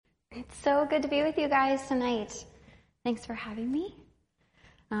It's so good to be with you guys tonight. Thanks for having me.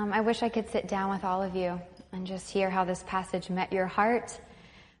 I wish I could sit down with all of you and just hear how this passage met your heart,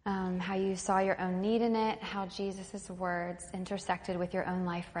 how you saw your own need in it, how Jesus' words intersected with your own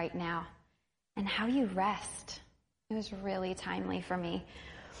life right now, and how you rest. It was really timely for me.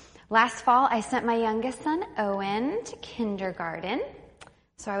 Last fall, I sent my youngest son, Owen, to kindergarten.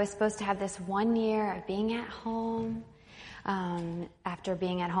 So I was supposed to have this 1 year of being at home, after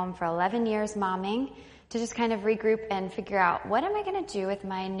being at home for 11 years momming, to just kind of regroup and figure out, what am I going to do with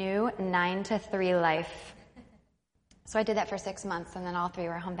my new 9 to 3 life? So I did that for 6 months, and then all 3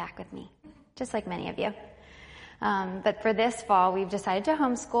 were home back with me, just like many of you. But for this fall, we've decided to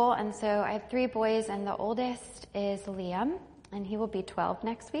homeschool, and so I have 3 boys, and the oldest is Liam, and he will be 12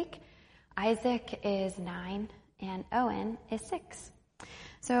 next week. Isaac is 9, and Owen is 6.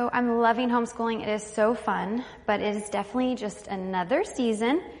 So I'm loving homeschooling. It is so fun, but it is definitely just another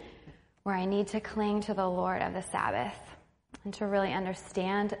season where I need to cling to the Lord of the Sabbath and to really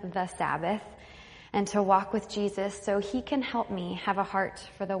understand the Sabbath and to walk with Jesus so he can help me have a heart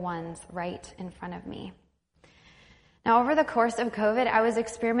for the ones right in front of me. Now, over the course of COVID, I was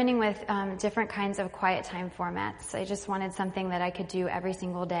experimenting with different kinds of quiet time formats. I just wanted something that I could do every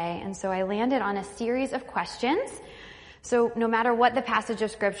single day. And so I landed on a series of questions. So no matter what the passage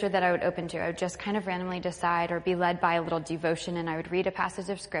of scripture that I would open to, I would just kind of randomly decide or be led by a little devotion, and I would read a passage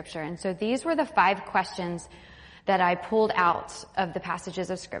of scripture. And so these were the 5 questions that I pulled out of the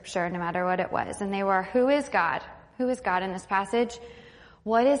passages of scripture, no matter what it was. And they were, who is God? Who is God in this passage?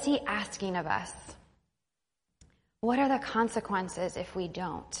 What is he asking of us? What are the consequences if we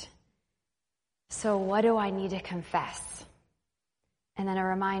don't? So what do I need to confess? And then a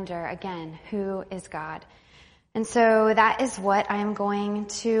reminder, again, who is God? And so that is what I'm going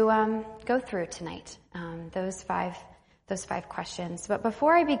to go through tonight, those five questions. But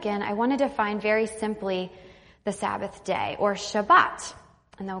before I begin, I want to define very simply the Sabbath day, or Shabbat,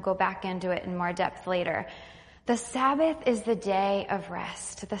 and then we'll go back into it in more depth later. The Sabbath is the day of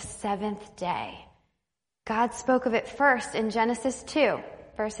rest, the 7th day. God spoke of it first in Genesis 2,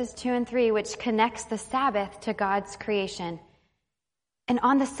 verses 2 and 3, which connects the Sabbath to God's creation. And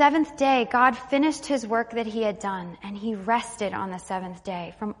on the 7th day, God finished his work that he had done, and he rested on the 7th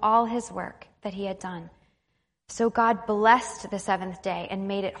day from all his work that he had done. So God blessed the 7th day and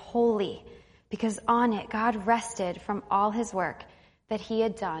made it holy, because on it God rested from all his work that he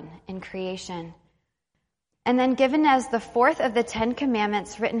had done in creation. And then given as the 4th of the 10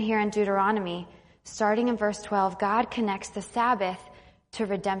 commandments written here in Deuteronomy, starting in verse 12, God connects the Sabbath to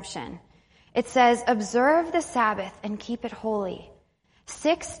redemption. It says, observe the Sabbath and keep it holy.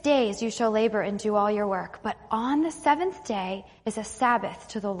 6 days you shall labor and do all your work, but on the 7th day is a Sabbath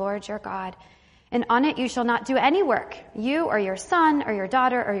to the Lord your God. And on it you shall not do any work, you or your son or your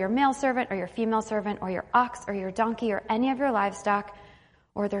daughter or your male servant or your female servant or your ox or your donkey or any of your livestock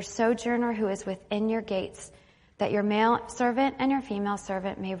or their sojourner who is within your gates, that your male servant and your female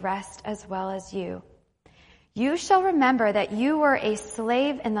servant may rest as well as you. You shall remember that you were a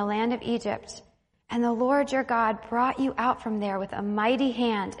slave in the land of Egypt, and the Lord your God brought you out from there with a mighty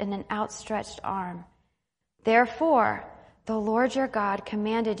hand and an outstretched arm. Therefore, the Lord your God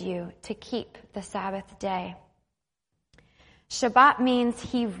commanded you to keep the Sabbath day. Shabbat means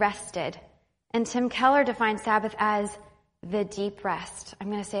he rested, and Tim Keller defines Sabbath as the deep rest. I'm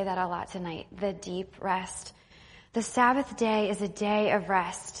going to say that a lot tonight, the deep rest. The Sabbath day is a day of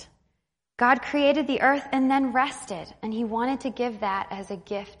rest. God created the earth and then rested, and he wanted to give that as a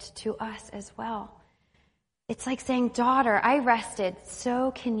gift to us as well. It's like saying, daughter, I rested,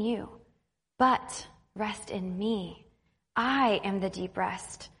 so can you. But rest in me. I am the deep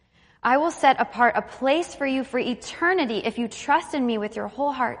rest. I will set apart a place for you for eternity if you trust in me with your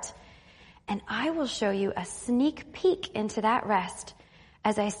whole heart. And I will show you a sneak peek into that rest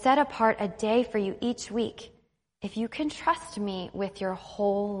as I set apart a day for you each week if you can trust me with your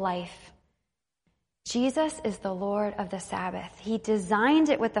whole life. Jesus is the Lord of the Sabbath. He designed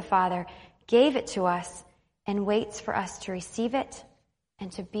it with the Father, gave it to us, and waits for us to receive it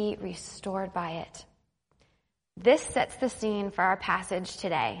and to be restored by it. This sets the scene for our passage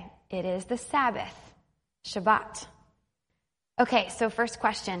today. It is the Sabbath, Shabbat. Okay, so first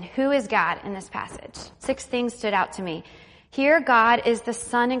question, who is God in this passage? 6 things stood out to me. Here, God is the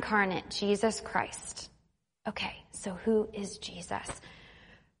Son incarnate, Jesus Christ. Okay, so who is Jesus?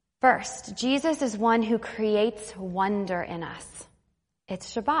 First, Jesus is one who creates wonder in us.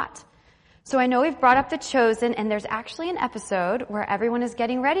 It's Shabbat. So I know we've brought up The Chosen, and there's actually an episode where everyone is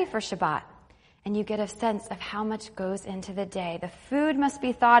getting ready for Shabbat. And you get a sense of how much goes into the day. The food must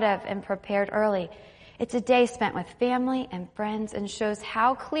be thought of and prepared early. It's a day spent with family and friends and shows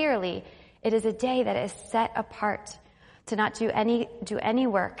how clearly it is a day that is set apart to not do any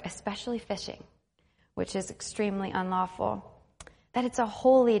work, especially fishing, which is extremely unlawful. That it's a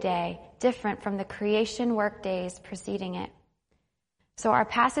holy day, different from the creation work days preceding it. So our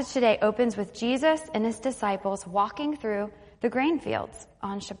passage today opens with Jesus and his disciples walking through the grain fields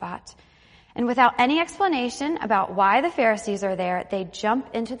on Shabbat. And without any explanation about why the Pharisees are there, they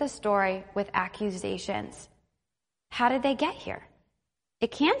jump into the story with accusations. How did they get here?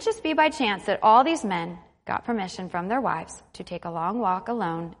 It can't just be by chance that all these men got permission from their wives to take a long walk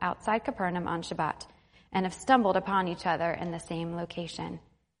alone outside Capernaum on Shabbat and have stumbled upon each other in the same location.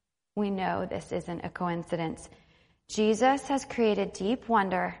 We know this isn't a coincidence. Jesus has created deep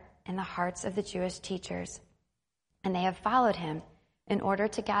wonder in the hearts of the Jewish teachers, and they have followed him in order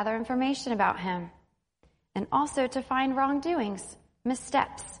to gather information about him and also to find wrongdoings,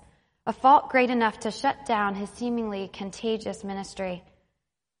 missteps, a fault great enough to shut down his seemingly contagious ministry.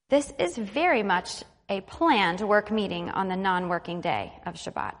 This is very much a planned work meeting on the non-working day of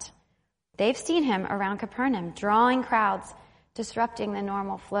Shabbat. They've seen him around Capernaum, drawing crowds, disrupting the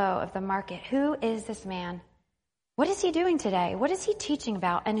normal flow of the market. Who is this man? What is he doing today? What is he teaching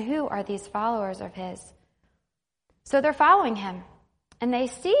about? And who are these followers of his? So they're following him, and they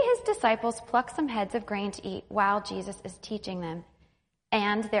see his disciples pluck some heads of grain to eat while Jesus is teaching them.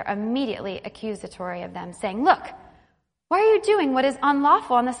 And they're immediately accusatory of them, saying, "Look, why are you doing what is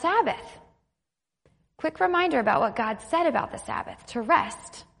unlawful on the Sabbath?" Quick reminder about what God said about the Sabbath, to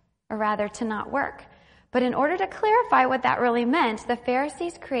rest, or rather to not work. But in order to clarify what that really meant, the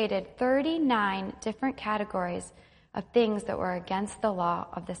Pharisees created 39 different categories of things that were against the law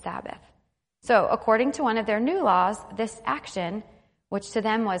of the Sabbath. So according to one of their new laws, this action, which to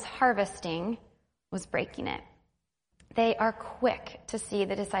them was harvesting, was breaking it. They are quick to see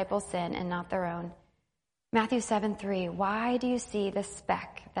the disciples' sin and not their own. Matthew 7:3, "Why do you see the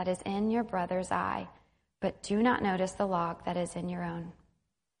speck that is in your brother's eye, but do not notice the log that is in your own?"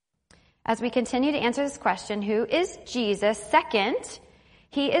 As we continue to answer this question, who is Jesus? Second,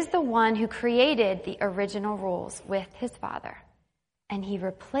 he is the one who created the original rules with his Father, and he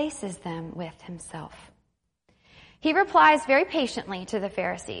replaces them with himself. He replies very patiently to the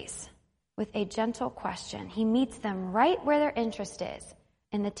Pharisees with a gentle question. He meets them right where their interest is,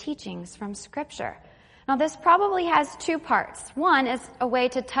 in the teachings from Scripture. Now, this probably has two parts. One is a way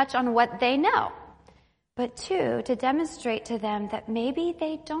to touch on what they know, but two, to demonstrate to them that maybe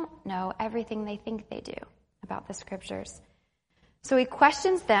they don't know everything they think they do about the Scriptures. So he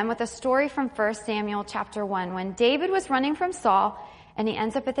questions them with a story from 1 Samuel chapter 1, when David was running from Saul, and he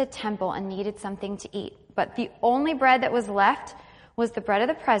ends up at the temple and needed something to eat. But the only bread that was left was the bread of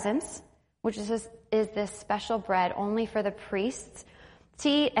the presence, which is this special bread only for the priests.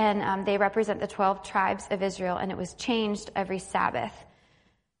 And they represent the 12 tribes of Israel, and it was changed every Sabbath.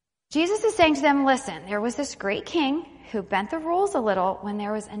 Jesus is saying to them, listen, there was this great king who bent the rules a little when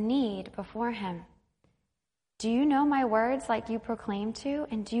there was a need before him. Do you know my words like you proclaim to?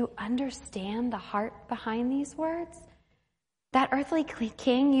 And do you understand the heart behind these words? That earthly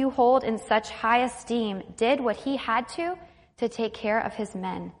king you hold in such high esteem did what he had to take care of his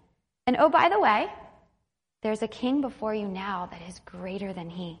men. And oh, by the way, there's a king before you now that is greater than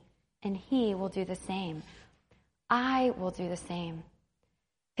he, and he will do the same. I will do the same.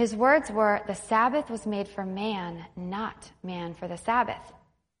 His words were, the Sabbath was made for man, not man for the Sabbath.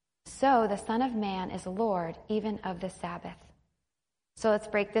 So the Son of Man is Lord even of the Sabbath. So let's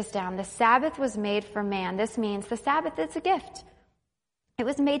break this down. The Sabbath was made for man. This means the Sabbath is a gift. It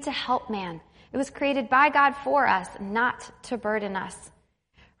was made to help man. It was created by God for us, not to burden us.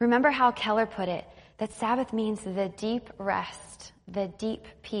 Remember how Keller put it, that Sabbath means the deep rest, the deep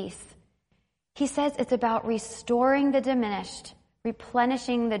peace. He says it's about restoring the diminished,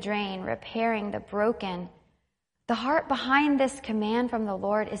 replenishing the drained, repairing the broken. The heart behind this command from the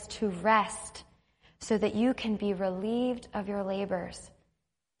Lord is to rest so that you can be relieved of your labors.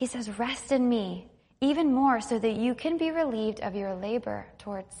 He says, rest in me, even more so that you can be relieved of your labor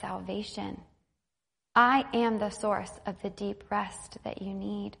towards salvation. I am the source of the deep rest that you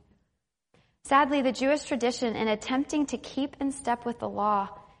need. Sadly, the Jewish tradition, in attempting to keep in step with the law,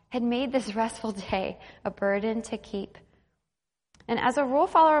 had made this restful day a burden to keep. And as a rule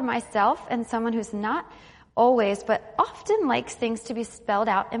follower myself, and someone who's not always, but often likes things to be spelled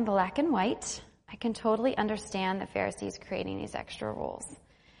out in black and white, I can totally understand the Pharisees creating these extra rules.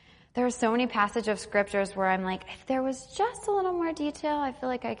 There are so many passages of scriptures where I'm like, if there was just a little more detail, I feel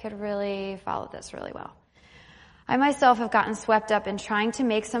like I could really follow this really well. I myself have gotten swept up in trying to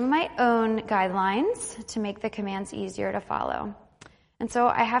make some of my own guidelines to make the commands easier to follow. And so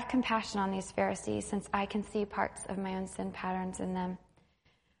I have compassion on these Pharisees since I can see parts of my own sin patterns in them.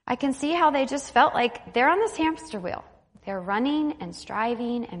 I can see how they just felt like they're on this hamster wheel. They're running and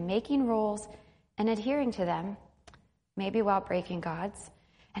striving and making rules and adhering to them, maybe while breaking God's,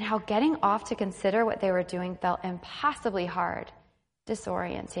 and how getting off to consider what they were doing felt impossibly hard,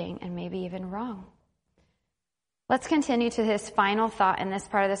 disorienting, and maybe even wrong. Let's continue to his final thought in this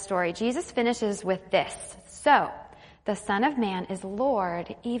part of the story. Jesus finishes with this. So, the Son of Man is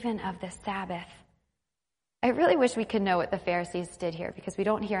Lord even of the Sabbath. I really wish we could know what the Pharisees did here because we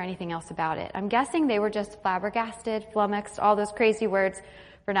don't hear anything else about it. I'm guessing they were just flabbergasted, flummoxed, all those crazy words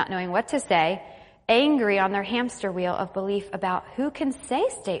for not knowing what to say, angry on their hamster wheel of belief about who can say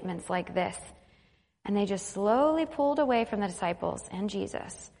statements like this. And they just slowly pulled away from the disciples and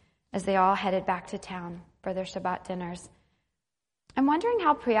Jesus as they all headed back to town for their Shabbat dinners. I'm wondering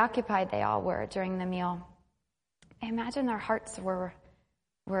how preoccupied they all were during the meal. I imagine their hearts were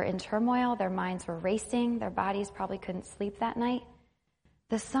in turmoil, their minds were racing, their bodies probably couldn't sleep that night.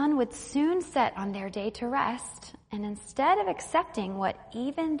 The sun would soon set on their day to rest, and instead of accepting what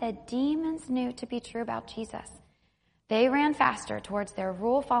even the demons knew to be true about Jesus, they ran faster towards their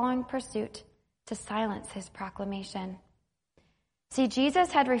rule-following pursuit to silence his proclamation. See,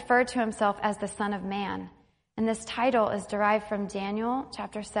 Jesus had referred to himself as the Son of Man, and this title is derived from Daniel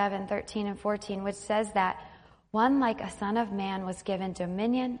chapter 7, 13 and 14, which says that one like a son of man was given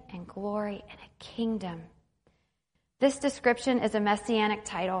dominion and glory and a kingdom. This description is a messianic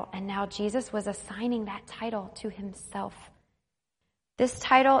title, and now Jesus was assigning that title to himself. This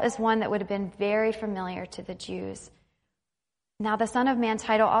title is one that would have been very familiar to the Jews. Now, the Son of Man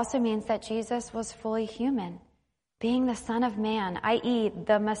title also means that Jesus was fully human, being the Son of Man, i.e.,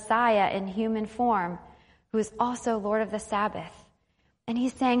 the Messiah in human form, who is also Lord of the Sabbath. And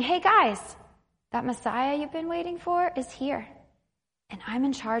he's saying, hey guys, that Messiah you've been waiting for is here, and I'm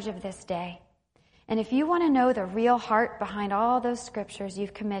in charge of this day. And if you want to know the real heart behind all those scriptures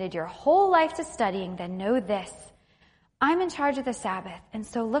you've committed your whole life to studying, then know this. I'm in charge of the Sabbath, and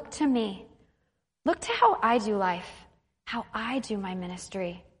so look to me. Look to how I do life, how I do my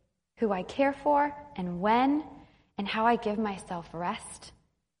ministry, who I care for and when, and how I give myself rest,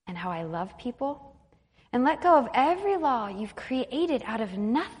 and how I love people. And let go of every law you've created out of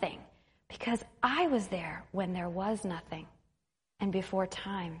nothing, because I was there when there was nothing and before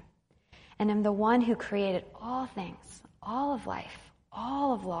time. And am the one who created all things, all of life,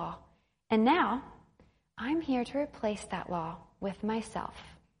 all of law. And now I'm here to replace that law with myself,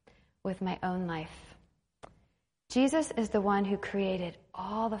 with my own life. Jesus is the one who created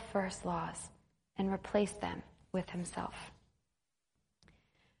all the first laws and replaced them with himself.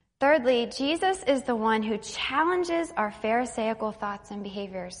 Thirdly, Jesus is the one who challenges our Pharisaical thoughts and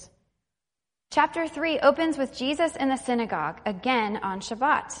behaviors. Chapter 3 opens with Jesus in the synagogue, again on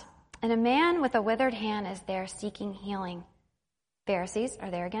Shabbat. And a man with a withered hand is there seeking healing. Pharisees are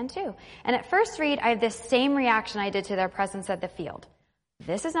there again too. And at first read, I have this same reaction I did to their presence at the field.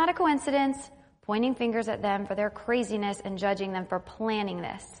 This is not a coincidence, pointing fingers at them for their craziness and judging them for planning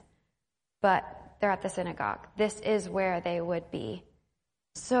this. But they're at the synagogue. This is where they would be.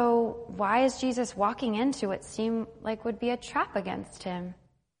 So why is Jesus walking into what seemed like would be a trap against him?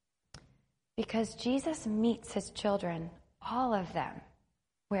 Because Jesus meets his children, all of them,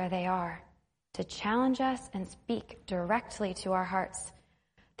 where they are, to challenge us and speak directly to our hearts.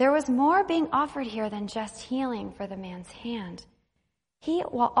 There was more being offered here than just healing for the man's hand. He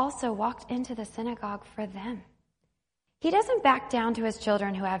also walked into the synagogue for them. He doesn't back down to his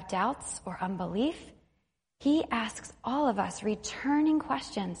children who have doubts or unbelief. He asks all of us returning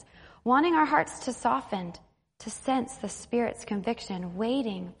questions, wanting our hearts to soften, to sense the Spirit's conviction,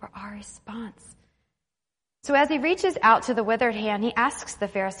 waiting for our response. So as he reaches out to the withered hand, he asks the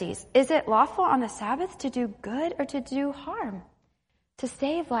Pharisees, is it lawful on the Sabbath to do good or to do harm, to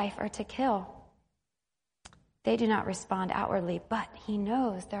save life or to kill? They do not respond outwardly, but he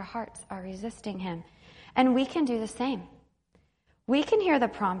knows their hearts are resisting him. And we can do the same. We can hear the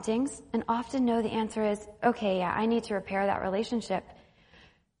promptings and often know the answer is, okay, yeah, I need to repair that relationship.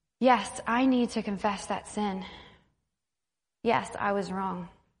 Yes, I need to confess that sin. Yes, I was wrong.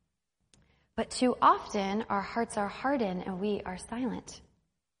 But too often, our hearts are hardened and we are silent.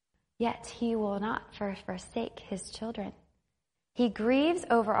 Yet he will not forsake his children. He grieves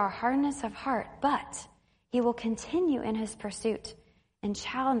over our hardness of heart, but he will continue in his pursuit and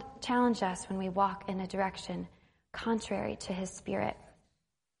challenge us when we walk in a direction contrary to his Spirit.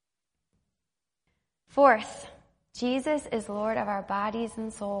 Fourth, Jesus is Lord of our bodies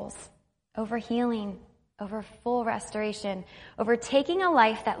and souls, over healing, over full restoration, over taking a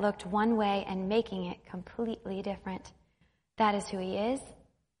life that looked one way and making it completely different. That is who he is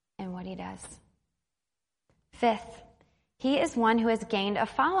and what he does. Fifth, he is one who has gained a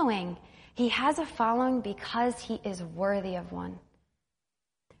following. He has a following because he is worthy of one.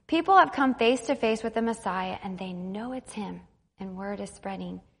 People have come face to face with the Messiah, and they know it's him, and word is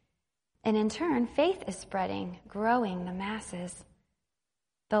spreading. And in turn, faith is spreading, growing the masses.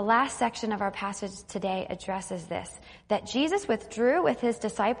 The last section of our passage today addresses this, that Jesus withdrew with his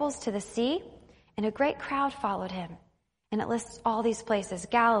disciples to the sea, and a great crowd followed him. And it lists all these places: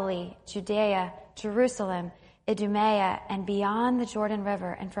 Galilee, Judea, Jerusalem, Idumea, and beyond the Jordan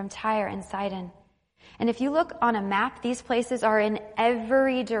River, and from Tyre and Sidon. And if you look on a map, these places are in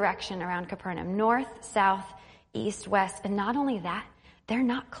every direction around Capernaum: north, south, east, west. And not only that, they're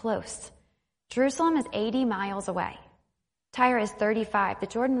not close. Jerusalem is 80 miles away. Tyre is 35. The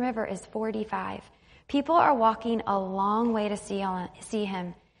Jordan River is 45. People are walking a long way to see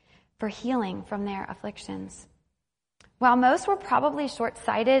him for healing from their afflictions. While most were probably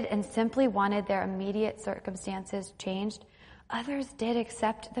short-sighted and simply wanted their immediate circumstances changed, others did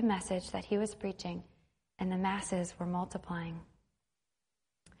accept the message that he was preaching, and the masses were multiplying.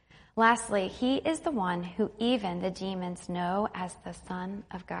 Lastly, he is the one who even the demons know as the Son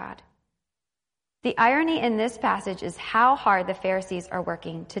of God. The irony in this passage is how hard the Pharisees are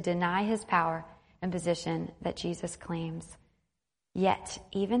working to deny his power and position that Jesus claims. Yet,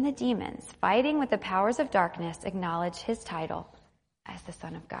 even the demons, fighting with the powers of darkness, acknowledge his title as the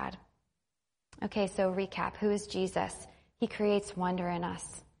Son of God. Okay, so recap. Who is Jesus? He creates wonder in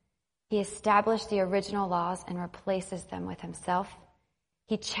us. He established the original laws and replaces them with himself.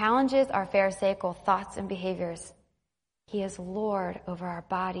 He challenges our pharisaical thoughts and behaviors. He is Lord over our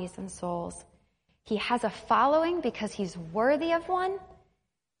bodies and souls. He has a following because he's worthy of one.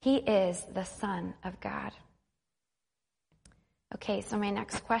 He is the Son of God. Okay, so my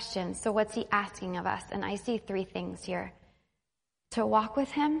next question. So what's he asking of us? And I see three things here: to walk with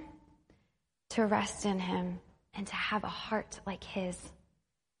him, to rest in him, and to have a heart like his.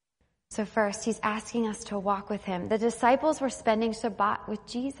 So first, he's asking us to walk with him. The disciples were spending Shabbat with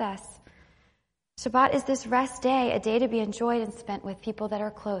Jesus. Shabbat is this rest day, a day to be enjoyed and spent with people that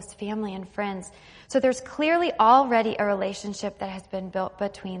are close, family and friends. So there's clearly already a relationship that has been built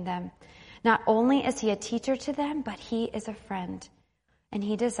between them. Not only is he a teacher to them, but he is a friend. And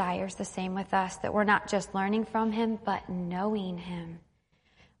he desires the same with us, that we're not just learning from him, but knowing him.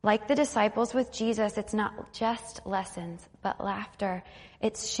 Like the disciples with Jesus, it's not just lessons, but laughter.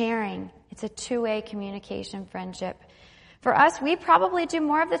 It's sharing. It's a two-way communication friendship. For us, we probably do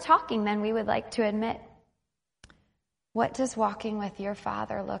more of the talking than we would like to admit. What does walking with your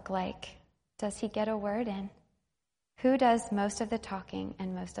Father look like? Does he get a word in? Who does most of the talking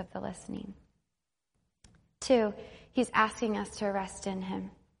and most of the listening? 2, he's asking us to rest in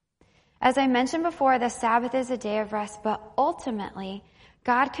him. As I mentioned before, the Sabbath is a day of rest, but ultimately,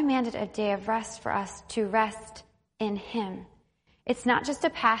 God commanded a day of rest for us to rest in him. It's not just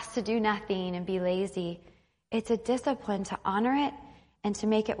a pass to do nothing and be lazy. It's a discipline to honor it and to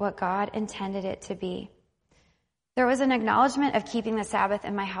make it what God intended it to be. There was an acknowledgement of keeping the Sabbath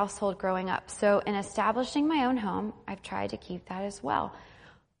in my household growing up. So in establishing my own home, I've tried to keep that as well.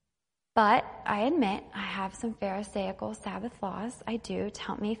 But I admit I have some Pharisaical Sabbath laws I do to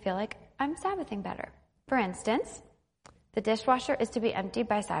help me feel like I'm Sabbathing better. For instance, the dishwasher is to be emptied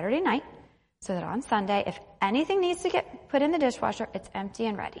by Saturday night so that on Sunday, if anything needs to get put in the dishwasher, it's empty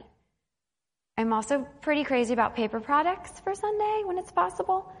and ready. I'm also pretty crazy about paper products for Sunday when it's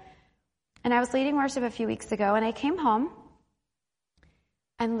possible. And I was leading worship a few weeks ago, and I came home,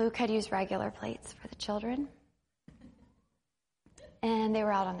 and Luke had used regular plates for the children, and they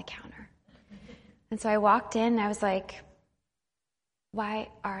were out on the counter. And so I walked in, and I was like, why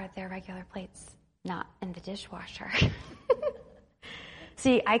are there regular plates not in the dishwasher?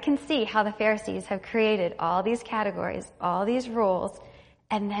 See, I can see how the Pharisees have created all these categories, all these rules,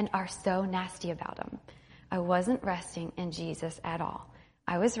 and then are so nasty about them. I wasn't resting in Jesus at all.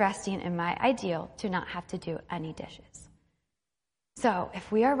 I was resting in my ideal to not have to do any dishes. So if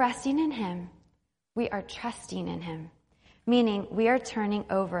we are resting in him, we are trusting in him, meaning we are turning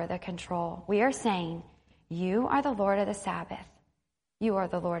over the control. We are saying, you are the Lord of the Sabbath. You are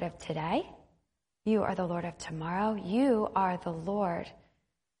the Lord of today. You are the Lord of tomorrow. You are the Lord.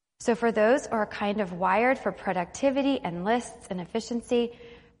 So for those who are kind of wired for productivity and lists and efficiency,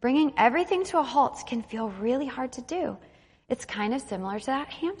 bringing everything to a halt can feel really hard to do. It's kind of similar to that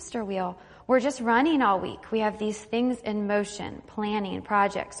hamster wheel. We're just running all week. We have these things in motion: planning,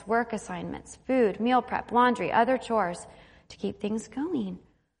 projects, work assignments, food, meal prep, laundry, other chores to keep things going.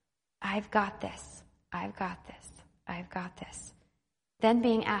 I've got this. I've got this. I've got this. Then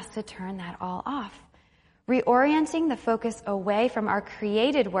being asked to turn that all off. reorienting the focus away from our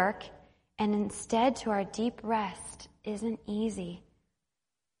created work and instead to our deep rest isn't easy.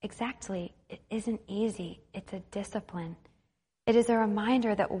 Exactly, it isn't easy. It's a discipline. It is a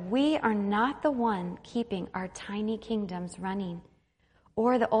reminder that we are not the one keeping our tiny kingdoms running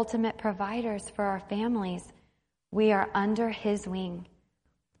or the ultimate providers for our families. We are under his wing.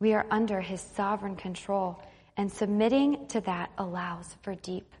 We are under his sovereign control, and submitting to that allows for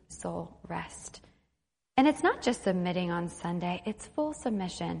deep soul rest. And it's not just submitting on Sunday, it's full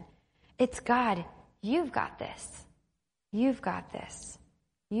submission. It's God, you've got this. You've got this.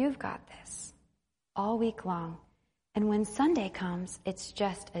 You've got this. All week long. And when Sunday comes, it's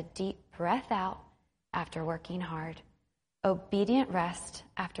just a deep breath out after working hard. Obedient rest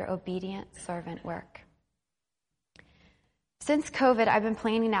after obedient servant work. Since COVID, I've been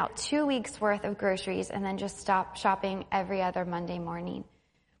planning out 2 weeks worth of groceries and then just stop shopping every other Monday morning.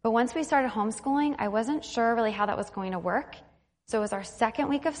 But once we started homeschooling, I wasn't sure really how that was going to work. So it was our second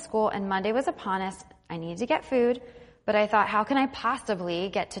week of school and Monday was upon us. I needed to get food, but I thought, how can I possibly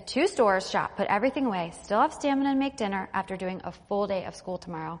get to 2 stores, shop, put everything away, still have stamina and make dinner after doing a full day of school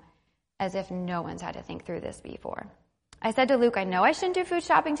tomorrow, as if no one's had to think through this before. I said to Luke, I know I shouldn't do food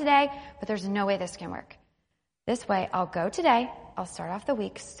shopping today, but there's no way this can work. This way, I'll go today, I'll start off the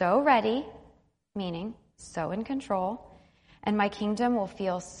week so ready, meaning so in control, and my kingdom will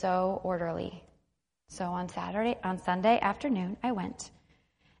feel so orderly. So on Sunday afternoon, I went.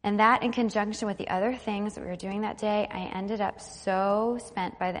 And that, in conjunction with the other things that we were doing that day, I ended up so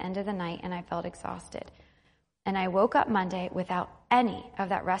spent by the end of the night, and I felt exhausted. And I woke up Monday without any of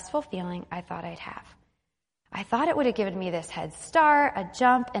that restful feeling I thought I'd have. I thought it would have given me this head start, a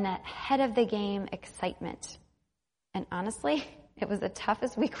jump, and a head of the game excitement. And honestly, it was the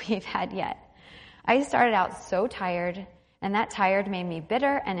toughest week we've had yet. I started out so tired, and that tired made me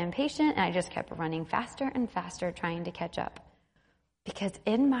bitter and impatient, and I just kept running faster and faster trying to catch up. Because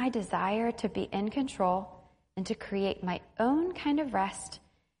in my desire to be in control and to create my own kind of rest,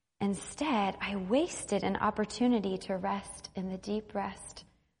 instead I wasted an opportunity to rest in the deep rest,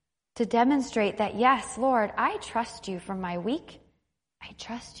 to demonstrate that, yes, Lord, I trust you for my week, I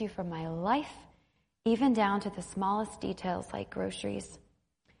trust you for my life, even down to the smallest details like groceries.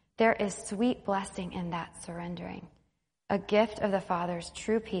 There is sweet blessing in that surrendering, a gift of the Father's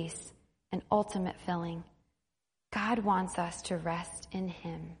true peace and ultimate filling. God wants us to rest in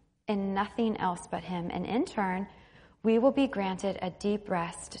him, in nothing else but him, and in turn, we will be granted a deep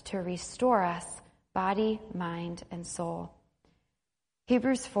rest to restore us, body, mind, and soul.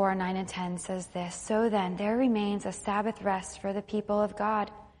 Hebrews 4:9 and 10 says this, so then there remains a Sabbath rest for the people of God.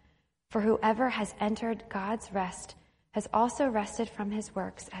 For whoever has entered God's rest has also rested from his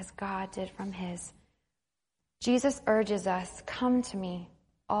works as God did from his. Jesus urges us, come to me,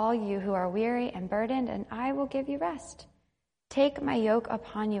 all you who are weary and burdened, and I will give you rest. Take my yoke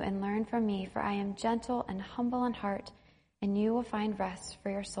upon you and learn from me, for I am gentle and humble in heart, and you will find rest for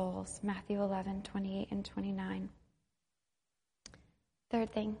your souls. Matthew 11:28 and 29.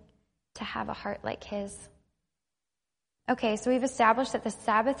 Third thing, to have a heart like his. Okay, so we've established that the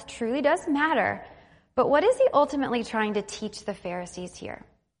Sabbath truly does matter, but what is he ultimately trying to teach the Pharisees here?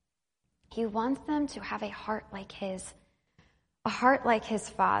 He wants them to have a heart like his, a heart like his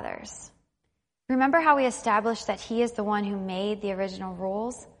Father's. Remember how we established that he is the one who made the original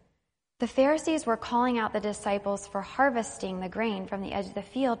rules? The Pharisees were calling out the disciples for harvesting the grain from the edge of the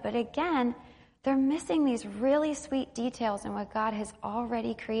field, but again, they're missing these really sweet details in what God has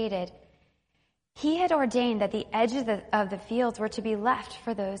already created. He had ordained that the edges of the fields were to be left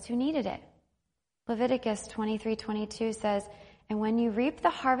for those who needed it. Leviticus 23:22 says, and when you reap the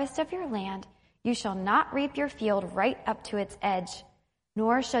harvest of your land, you shall not reap your field right up to its edge,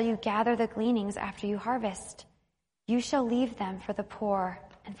 nor shall you gather the gleanings after you harvest. You shall leave them for the poor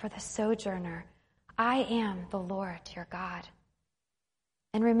and for the sojourner. I am the Lord your God.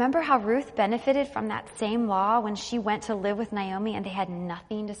 And remember how Ruth benefited from that same law when she went to live with Naomi and they had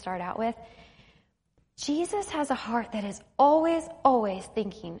nothing to start out with? Jesus has a heart that is always, always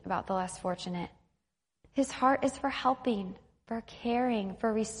thinking about the less fortunate. His heart is for helping, for caring,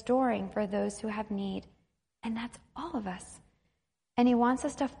 for restoring for those who have need. And that's all of us. And he wants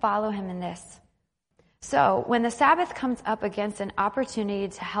us to follow him in this. So when the Sabbath comes up against an opportunity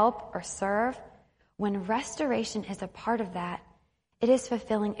to help or serve, when restoration is a part of that, it is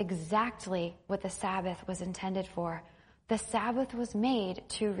fulfilling exactly what the Sabbath was intended for. The Sabbath was made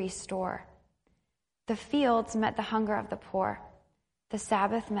to restore. The fields met the hunger of the poor. The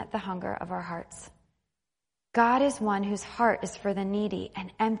Sabbath met the hunger of our hearts. God is one whose heart is for the needy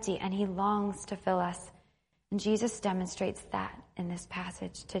and empty, and he longs to fill us. And Jesus demonstrates that in this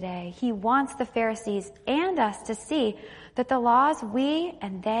passage today. He wants the Pharisees and us to see that the laws we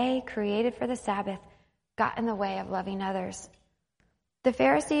and they created for the Sabbath got in the way of loving others. The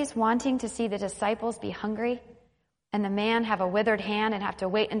Pharisees wanting to see the disciples be hungry and the man have a withered hand and have to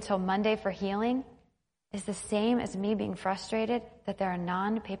wait until Monday for healing is the same as me being frustrated that there are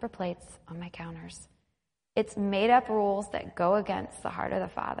non-paper plates on my counters. It's made-up rules that go against the heart of the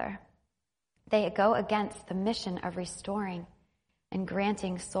Father. They go against the mission of restoring and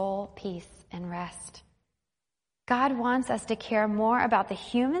granting soul peace and rest. God wants us to care more about the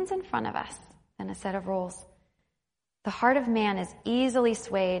humans in front of us than a set of rules. The heart of man is easily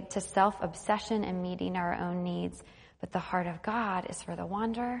swayed to self-obsession and meeting our own needs, but the heart of God is for the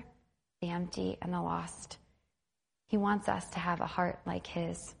wanderer, the empty, and the lost. He wants us to have a heart like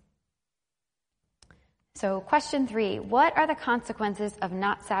his. So question 3, what are the consequences of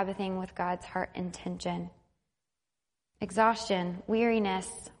not Sabbathing with God's heart intention? Exhaustion, weariness,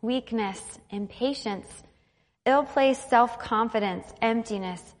 weakness, impatience, ill-placed self-confidence,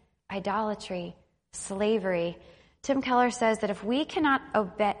 emptiness, idolatry, slavery. Tim Keller says that if we cannot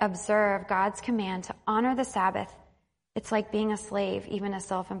observe God's command to honor the Sabbath, it's like being a slave, even a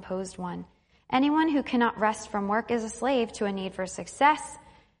self-imposed one. Anyone who cannot rest from work is a slave to a need for success,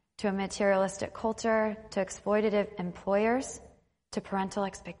 to a materialistic culture, to exploitative employers, to parental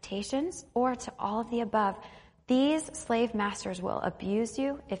expectations, or to all of the above. These slave masters will abuse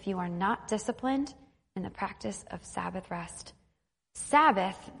you if you are not disciplined in the practice of Sabbath rest.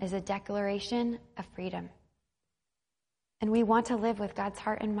 Sabbath is a declaration of freedom. And we want to live with God's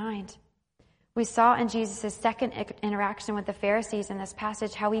heart in mind. We saw in Jesus' second interaction with the Pharisees in this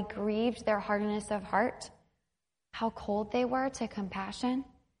passage how he grieved their hardness of heart, how cold they were to compassion,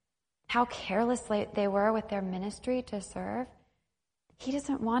 how careless they were with their ministry to serve. He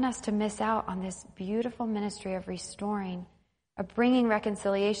doesn't want us to miss out on this beautiful ministry of restoring, of bringing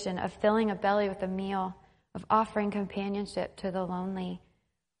reconciliation, of filling a belly with a meal, of offering companionship to the lonely.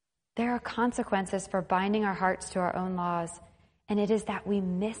 There are consequences for binding our hearts to our own laws, and it is that we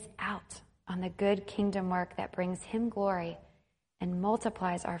miss out on the good kingdom work that brings him glory and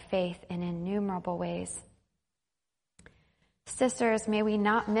multiplies our faith in innumerable ways. Sisters, may we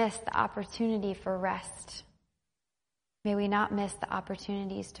not miss the opportunity for rest. May we not miss the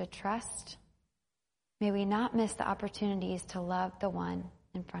opportunities to trust. May we not miss the opportunities to love the one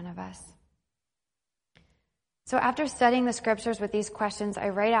in front of us. So after studying the scriptures with these questions, I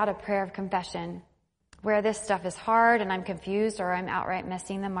write out a prayer of confession where this stuff is hard and I'm confused or I'm outright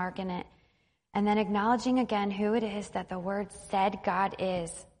missing the mark in it. And then acknowledging again who it is that the word said God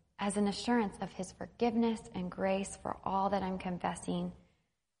is, as an assurance of his forgiveness and grace for all that I'm confessing.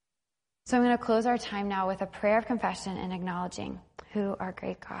 So I'm going to close our time now with a prayer of confession and acknowledging who our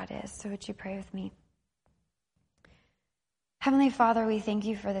great God is. So would you pray with me? Heavenly Father, we thank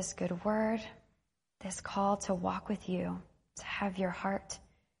you for this good word, this call to walk with you, to have your heart,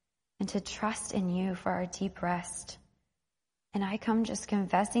 and to trust in you for our deep rest. And I come just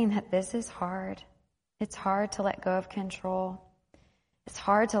confessing that this is hard. It's hard to let go of control. It's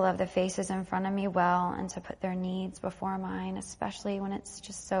hard to love the faces in front of me well and to put their needs before mine, especially when it's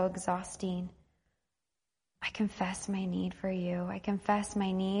just so exhausting. I confess my need for you. I confess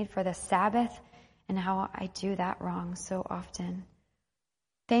my need for the Sabbath and how I do that wrong so often.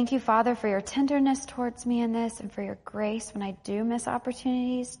 Thank you, Father, for your tenderness towards me in this and for your grace when I do miss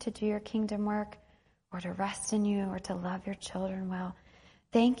opportunities to do your kingdom work or to rest in you or to love your children well.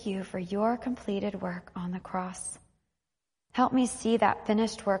 Thank you for your completed work on the cross. Help me see that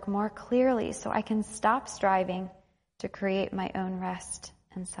finished work more clearly so I can stop striving to create my own rest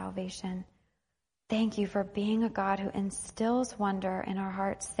and salvation. Thank you for being a God who instills wonder in our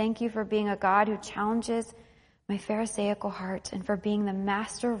hearts. Thank you for being a God who challenges my Pharisaical heart and for being the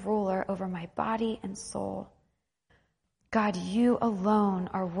master ruler over my body and soul. God, you alone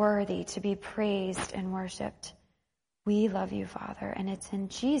are worthy to be praised and worshiped. We love you, Father, and it's in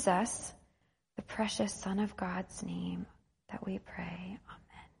Jesus, the precious Son of God's name, that we pray. Amen.